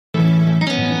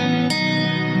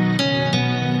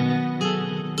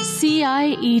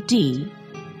CIET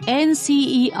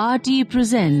NCERT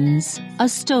presents a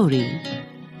story.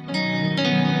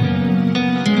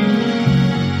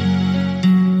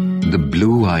 The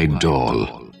Blue-Eyed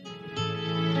Doll.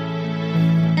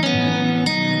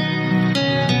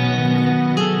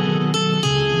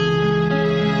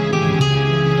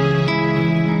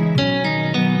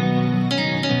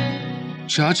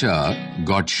 Chacha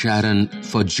got Sharon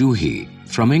for Juhi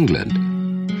from England.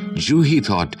 Juhi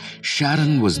thought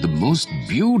Sharon was the most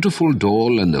beautiful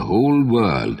doll in the whole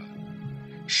world.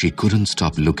 She couldn't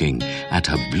stop looking at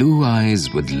her blue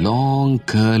eyes with long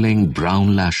curling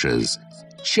brown lashes,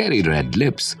 cherry red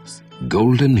lips,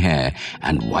 golden hair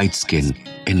and white skin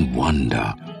in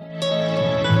wonder.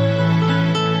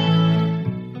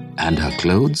 And her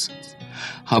clothes?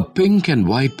 Her pink and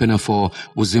white pinafore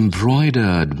was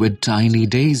embroidered with tiny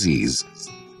daisies.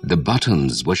 The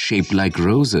buttons were shaped like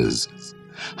roses.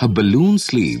 Her balloon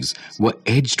sleeves were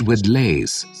edged with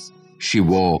lace. She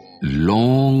wore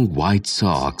long white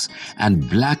socks and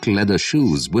black leather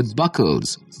shoes with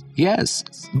buckles. Yes,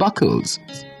 buckles.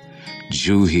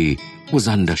 Juhi was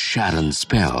under Sharon's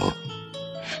spell.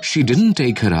 She didn't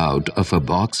take her out of her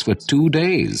box for 2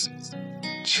 days.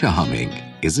 Charming,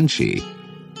 isn't she?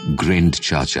 Grinned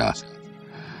Chacha.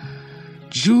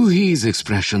 Juhi's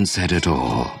expression said it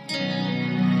all.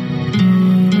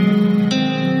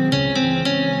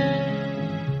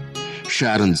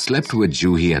 Sharon slept with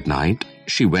Juhi at night.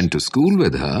 She went to school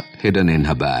with her, hidden in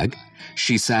her bag.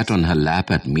 She sat on her lap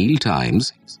at meal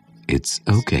times. "It's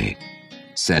okay,"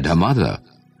 said her mother.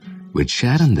 With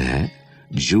Sharon there,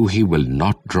 Juhi will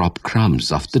not drop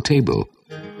crumbs off the table.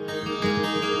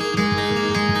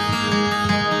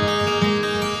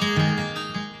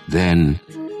 Then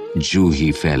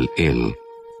Juhi fell ill.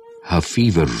 Her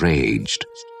fever raged.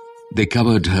 They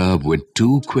covered her with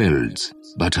 2 quilts,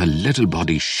 but her little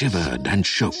body shivered and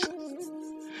shook.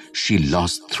 She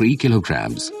lost 3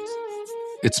 kilograms.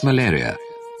 "It's malaria,"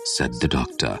 said the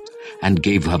doctor, and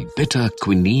gave her bitter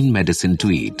quinine medicine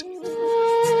to eat.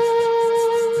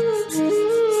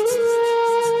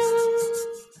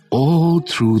 All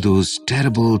through those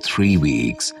terrible 3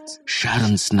 weeks,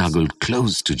 Sharon snuggled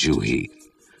close to Juhi.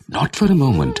 Not for a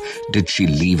moment did she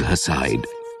leave her side.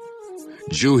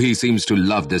 "Juhi seems to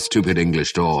love this stupid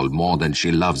English doll more than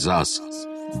she loves us,"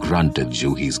 grunted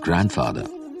Juhi's grandfather.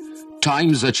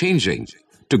 "Times are changing.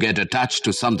 To get attached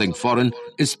to something foreign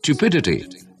is stupidity."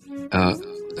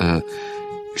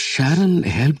 Sharon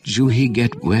helped Juhi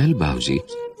get well, Bauji,"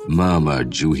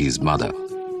 murmured Juhi's mother.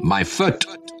 "My foot!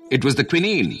 It was the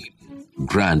quinine,"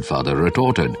 grandfather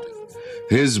retorted.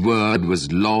 His word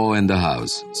was law in the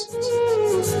house.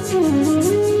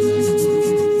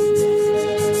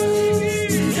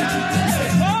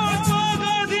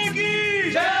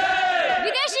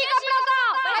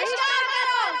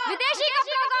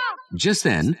 Just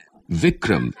then,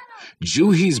 Vikram,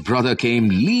 Juhi's brother, came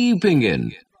leaping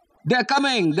in. They're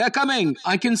coming!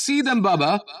 I can see them,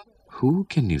 Baba." "Who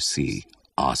can you see?"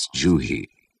 asked Juhi.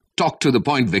 "Talk to the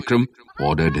point, Vikram,"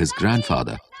 ordered his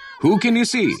grandfather. "Who can you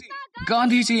see?"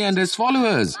 "Gandhiji and his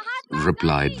followers,"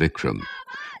 replied Vikram.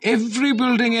 "Every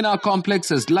building in our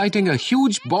complex is lighting a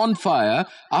huge bonfire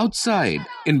outside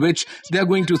in which they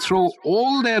are going to throw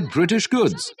all their British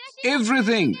goods.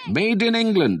 Everything made in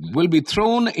England will be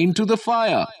thrown into the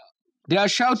fire. They are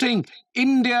shouting,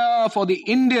 'India for the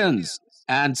Indians,'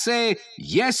 and say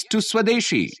yes to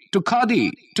Swadeshi, to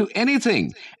Khadi, to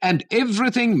anything and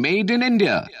everything made in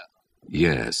India."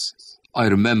 "Yes, I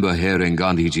remember hearing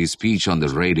Gandhiji's speech on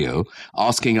the radio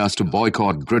asking us to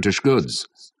boycott British goods.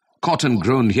 Cotton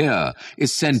grown here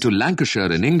is sent to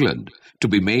Lancashire in England to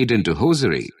be made into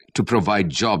hosiery, to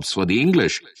provide jobs for the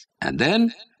English, and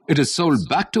then it is sold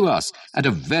back to us at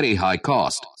a very high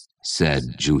cost," said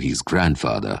Juhi's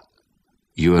grandfather.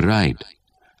 "You are right.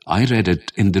 I read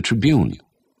it in the Tribune,"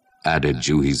 added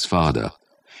Juhi's father.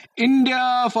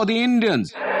 "India for the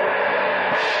Indians!"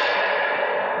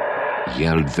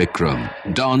 yelled Vikram,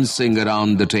 dancing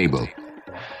around the table.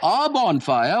 "Our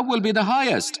bonfire will be the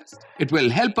highest. It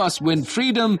will help us win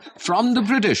freedom from the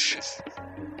British."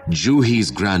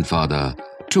 Juhi's grandfather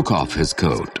took off his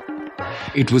coat.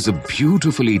 It was a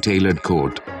beautifully tailored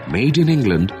coat made in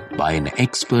England by an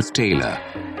expert tailor.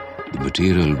 The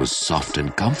material was soft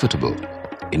and comfortable.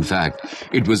 In fact,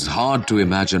 it was hard to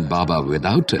imagine Baba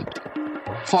without it.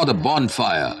 "For the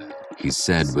bonfire," he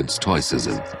said with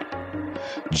stoicism.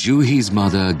 Juhi's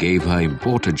mother gave her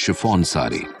imported chiffon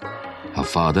sari. Her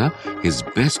father, his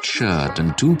best shirt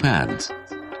and 2 pants,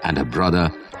 and her brother,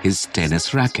 his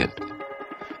tennis racket.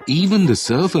 Even the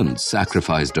servants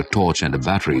sacrificed a torch and a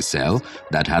battery cell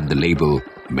that had the label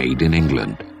 "Made in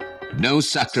England." No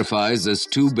sacrifice is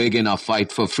too big in our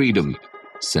fight for freedom,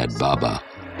 said Baba.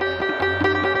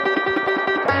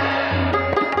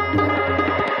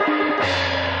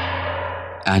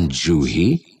 And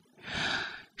Juhi?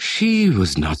 She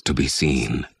was not to be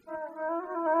seen.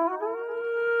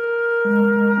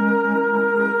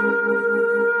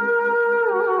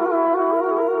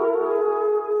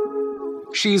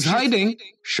 She's hiding,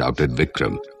 shouted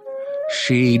Vikram.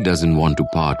 She doesn't want to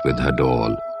part with her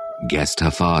doll, guessed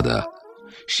her father.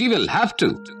 She will have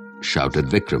to, shouted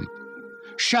Vikram.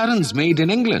 Sharon's made in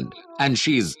England, and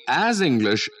she's as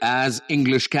English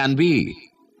can be.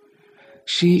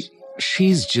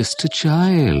 She's just a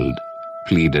child,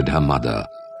 pleaded her mother.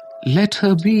 Let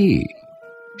her be.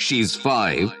 She's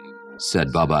 5,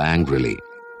 said Baba angrily.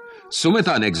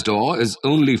 Sumita next door is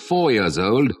only 4 years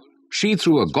old. She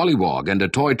threw a gollywog and a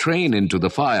toy train into the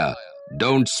fire.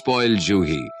 Don't spoil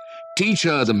Juhi. Teach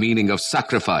her the meaning of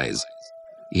sacrifice.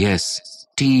 Yes,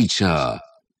 teach her,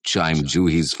 chimed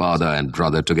Juhi's father and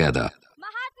brother together.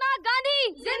 Mahatma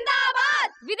Gandhi, Zindabad!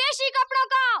 Videshi kapdon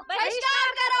ka bahishkar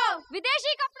karo!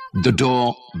 Videshi kapdon. The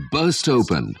door burst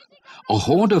open. A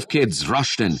horde of kids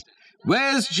rushed in.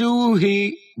 Where's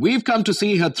Juhi? We've come to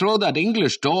see her throw that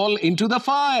English doll into the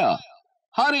fire.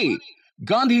 Hurry!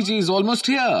 Gandhiji is almost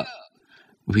here.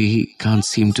 We can't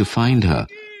seem to find her,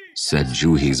 said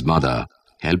Juhi's mother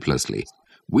helplessly.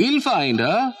 We'll find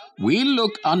her. We'll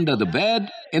look under the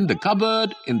bed, in the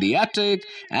cupboard, in the attic,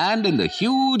 and in the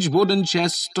huge wooden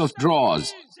chest of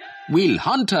drawers. We'll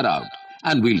hunt her out,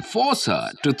 and we'll force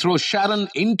her to throw Sharon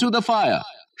into the fire,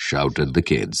 shouted the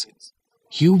kids.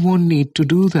 You won't need to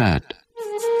do that.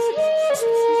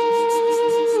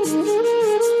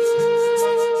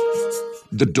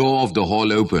 The door of the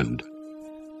hall opened.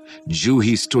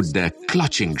 Juhi stood there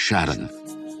clutching Sharon.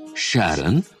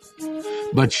 Sharon?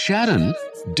 But Sharon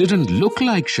didn't look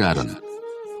like Sharon.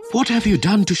 What have you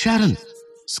done to Sharon?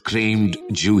 Screamed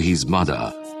Juhi's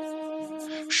mother.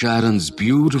 Sharon's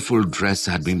beautiful dress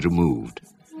had been removed.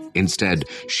 Instead,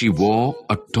 she wore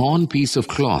a torn piece of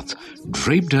cloth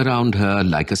draped around her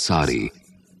like a sari.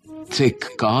 Thick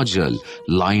kajal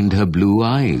lined her blue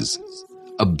eyes.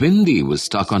 A bindi was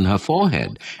stuck on her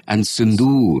forehead and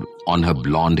sindoor on her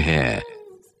blonde hair.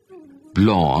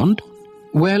 Blonde?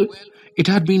 Well, it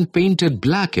had been painted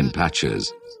black in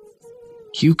patches.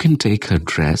 You can take her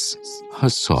dress, her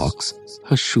socks,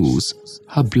 her shoes,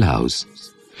 her blouse.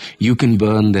 You can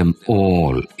burn them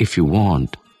all if you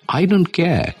want. I don't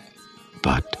care.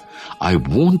 But I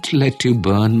won't let you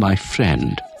burn my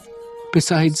friend.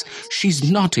 Besides,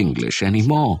 she's not English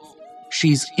anymore.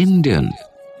 She's Indian.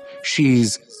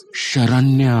 She's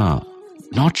Sharanya,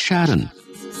 not Sharon.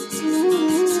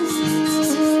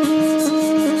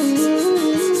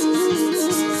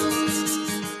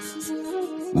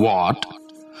 What?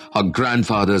 Her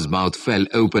grandfather's mouth fell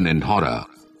open in horror.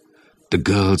 The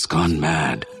girl's gone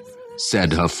mad,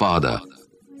 said her father.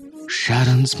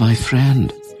 Sharon's my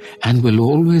friend and will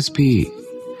always be.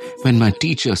 When my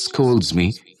teacher scolds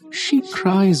me, she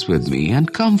cries with me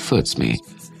and comforts me.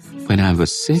 When I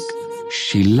was sick,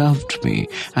 she loved me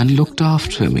and looked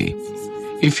after me.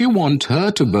 If you want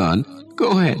her to burn,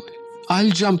 go ahead. I'll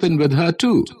jump in with her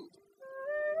too.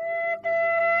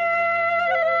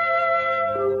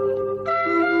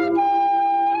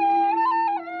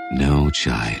 No,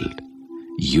 child,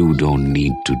 you don't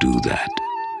need to do that,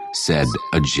 said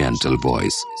a gentle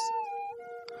voice.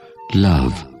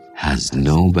 Love has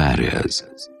no barriers.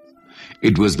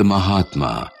 It was the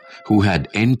Mahatma who had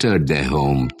entered their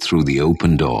home through the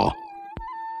open door.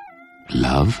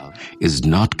 Love is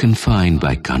not confined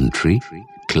by country,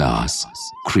 class,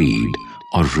 creed,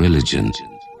 or religion.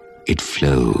 It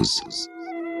flows.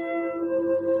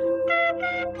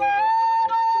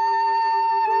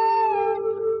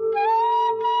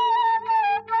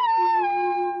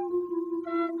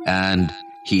 And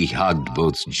he hugged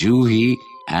both Juhi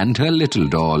and her little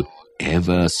doll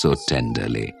ever so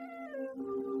tenderly.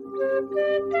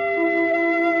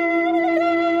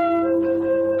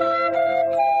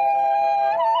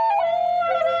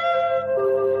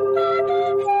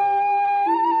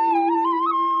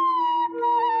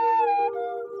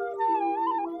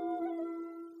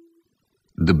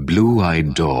 The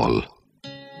Blue-Eyed Doll.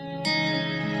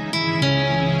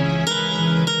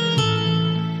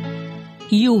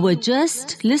 You were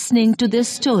just listening to this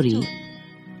story.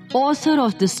 Author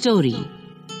of the story,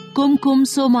 Kumkum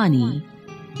Somani.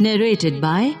 Narrated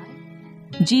by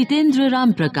Jitendra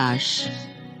Ramprakash.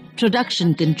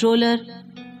 Production Controller,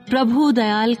 Prabhu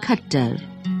Dayal Khattar.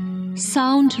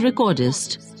 Sound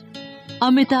Recordist,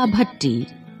 Amita Bhatti.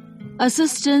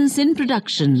 Assistance in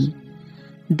Production,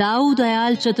 Dau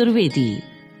Dayal Chaturvedi.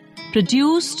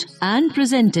 Produced and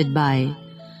presented by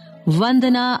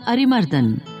Vandana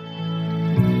Arimardhan.